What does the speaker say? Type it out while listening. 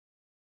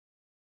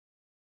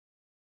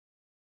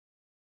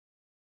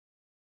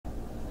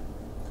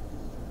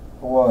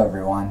Hello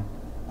everyone.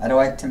 I'd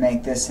like to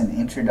make this an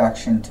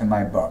introduction to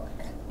my book.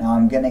 Now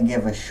I'm going to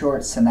give a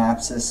short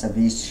synopsis of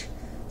each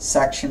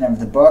section of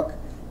the book,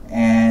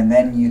 and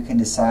then you can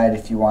decide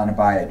if you want to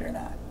buy it or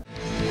not.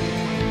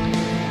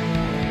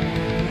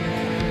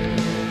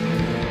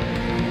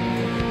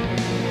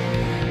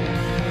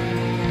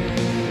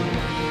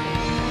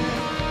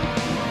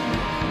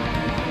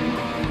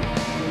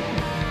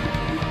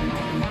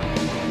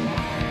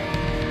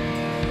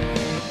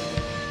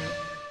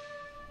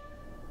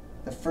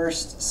 The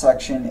first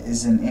section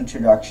is an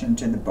introduction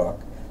to the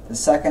book. The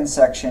second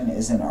section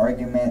is an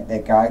argument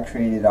that God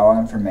created all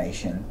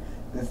information.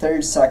 The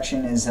third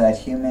section is that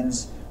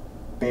humans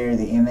bear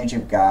the image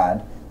of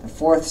God. The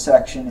fourth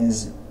section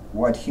is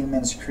what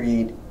humans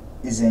create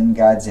is in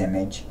God's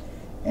image.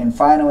 And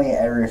finally,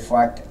 I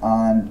reflect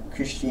on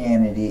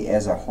Christianity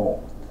as a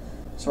whole.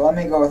 So let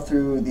me go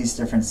through these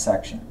different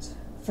sections.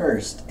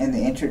 First, in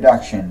the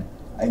introduction,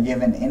 I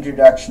give an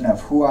introduction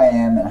of who I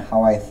am and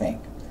how I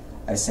think.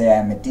 I say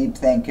I'm a deep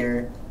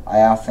thinker.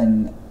 I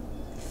often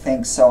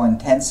think so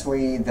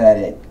intensely that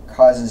it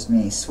causes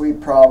me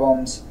sleep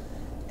problems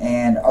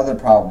and other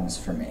problems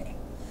for me.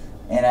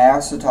 And I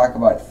also talk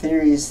about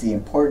theories, the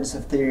importance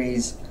of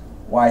theories,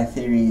 why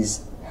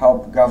theories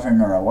help govern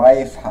our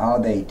life, how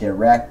they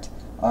direct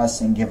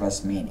us and give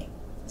us meaning.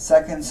 The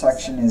second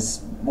section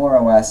is more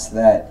or less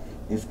that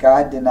if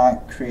God did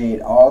not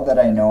create all that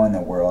I know in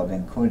the world,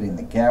 including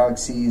the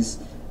galaxies,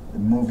 the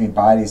moving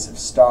bodies of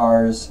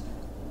stars,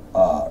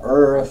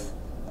 Earth,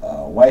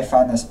 life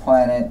on this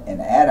planet,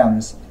 and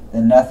atoms,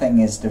 then nothing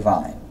is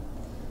divine.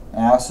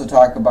 And I also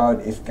talk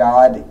about if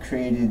God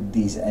created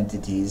these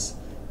entities,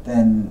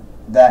 then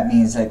that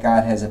means that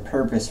God has a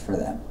purpose for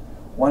them.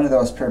 One of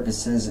those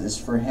purposes is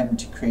for Him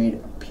to create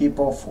a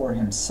people for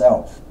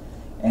Himself,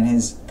 and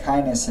His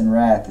kindness and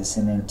wrath is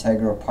an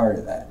integral part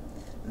of that.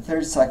 The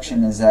third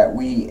section is that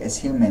we, as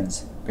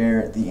humans,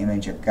 bear the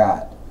image of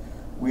God.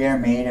 We are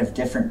made of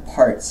different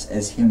parts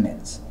as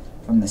humans.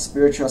 From the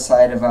spiritual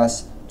side of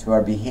us to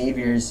our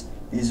behaviors,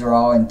 these are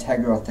all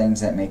integral things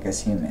that make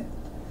us human.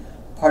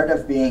 Part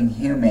of being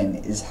human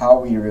is how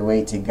we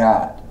relate to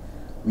God.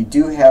 We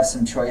do have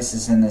some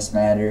choices in this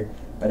matter,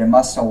 but it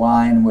must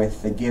align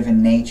with the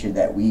given nature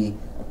that we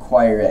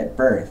acquire at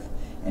birth,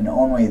 and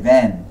only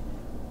then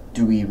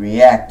do we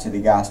react to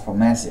the gospel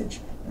message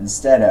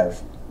instead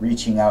of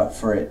reaching out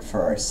for it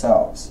for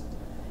ourselves.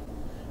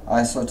 I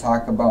also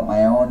talk about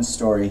my own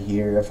story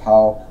here of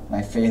how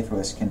my faith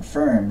was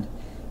confirmed,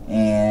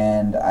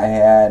 and I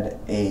had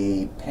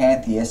a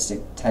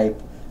pantheistic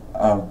type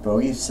of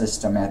belief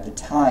system at the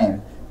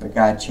time, but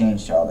God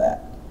changed all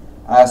that.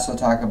 I also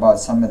talk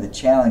about some of the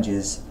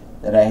challenges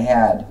that I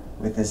had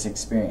with this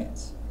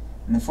experience.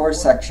 In the fourth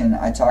section,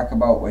 I talk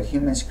about what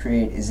humans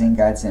create is in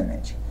God's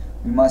image.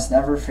 We must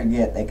never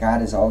forget that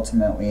God is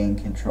ultimately in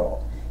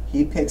control.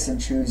 He picks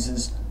and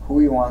chooses who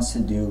He wants to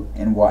do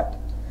and what.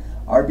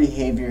 Our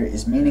behavior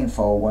is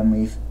meaningful when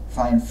we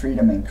find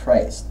freedom in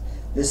Christ.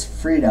 This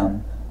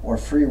freedom, or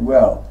free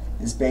will,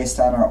 is based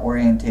on our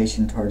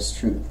orientation towards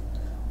truth.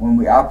 When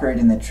we operate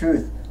in the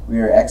truth, we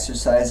are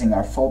exercising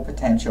our full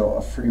potential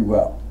of free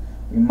will.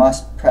 We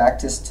must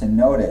practice to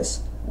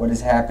notice what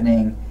is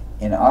happening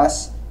in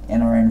us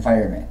and our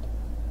environment.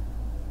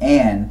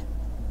 And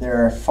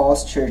there are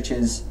false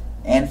churches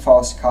and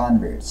false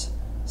converts.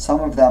 Some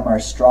of them are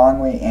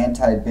strongly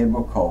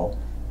anti-biblical,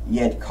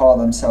 yet call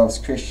themselves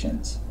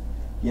Christians.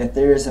 Yet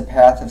there is a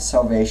path of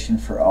salvation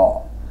for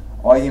all.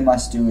 All you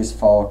must do is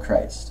follow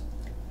Christ.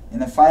 In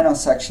the final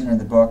section of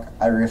the book,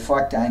 I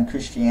reflect on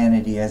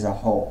Christianity as a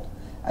whole.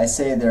 I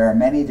say there are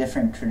many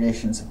different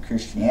traditions of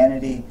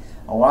Christianity.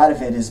 A lot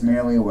of it is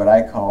merely what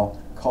I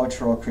call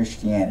cultural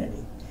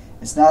Christianity.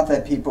 It's not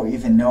that people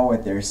even know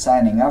what they're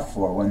signing up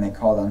for when they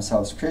call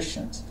themselves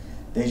Christians.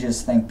 They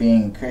just think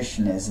being a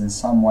Christian is in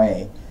some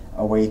way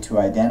a way to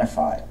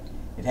identify.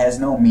 It has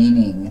no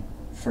meaning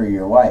for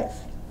your life.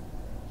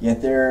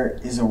 Yet there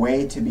is a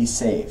way to be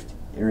saved.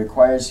 It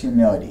requires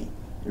humility.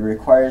 It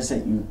requires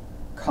that you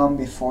come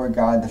before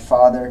God the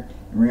Father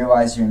and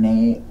realize your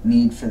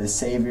need for the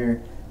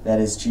Savior that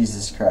is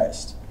Jesus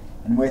Christ.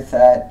 And with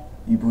that,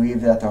 you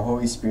believe that the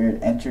Holy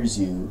Spirit enters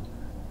you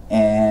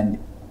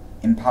and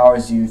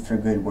empowers you for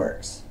good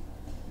works.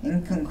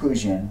 In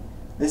conclusion,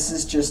 this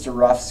is just a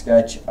rough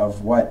sketch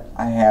of what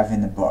I have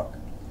in the book.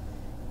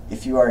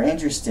 If you are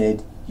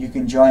interested, you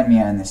can join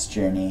me on this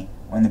journey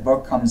when the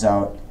book comes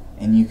out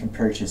and you can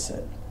purchase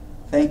it.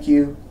 Thank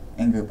you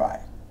and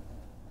goodbye.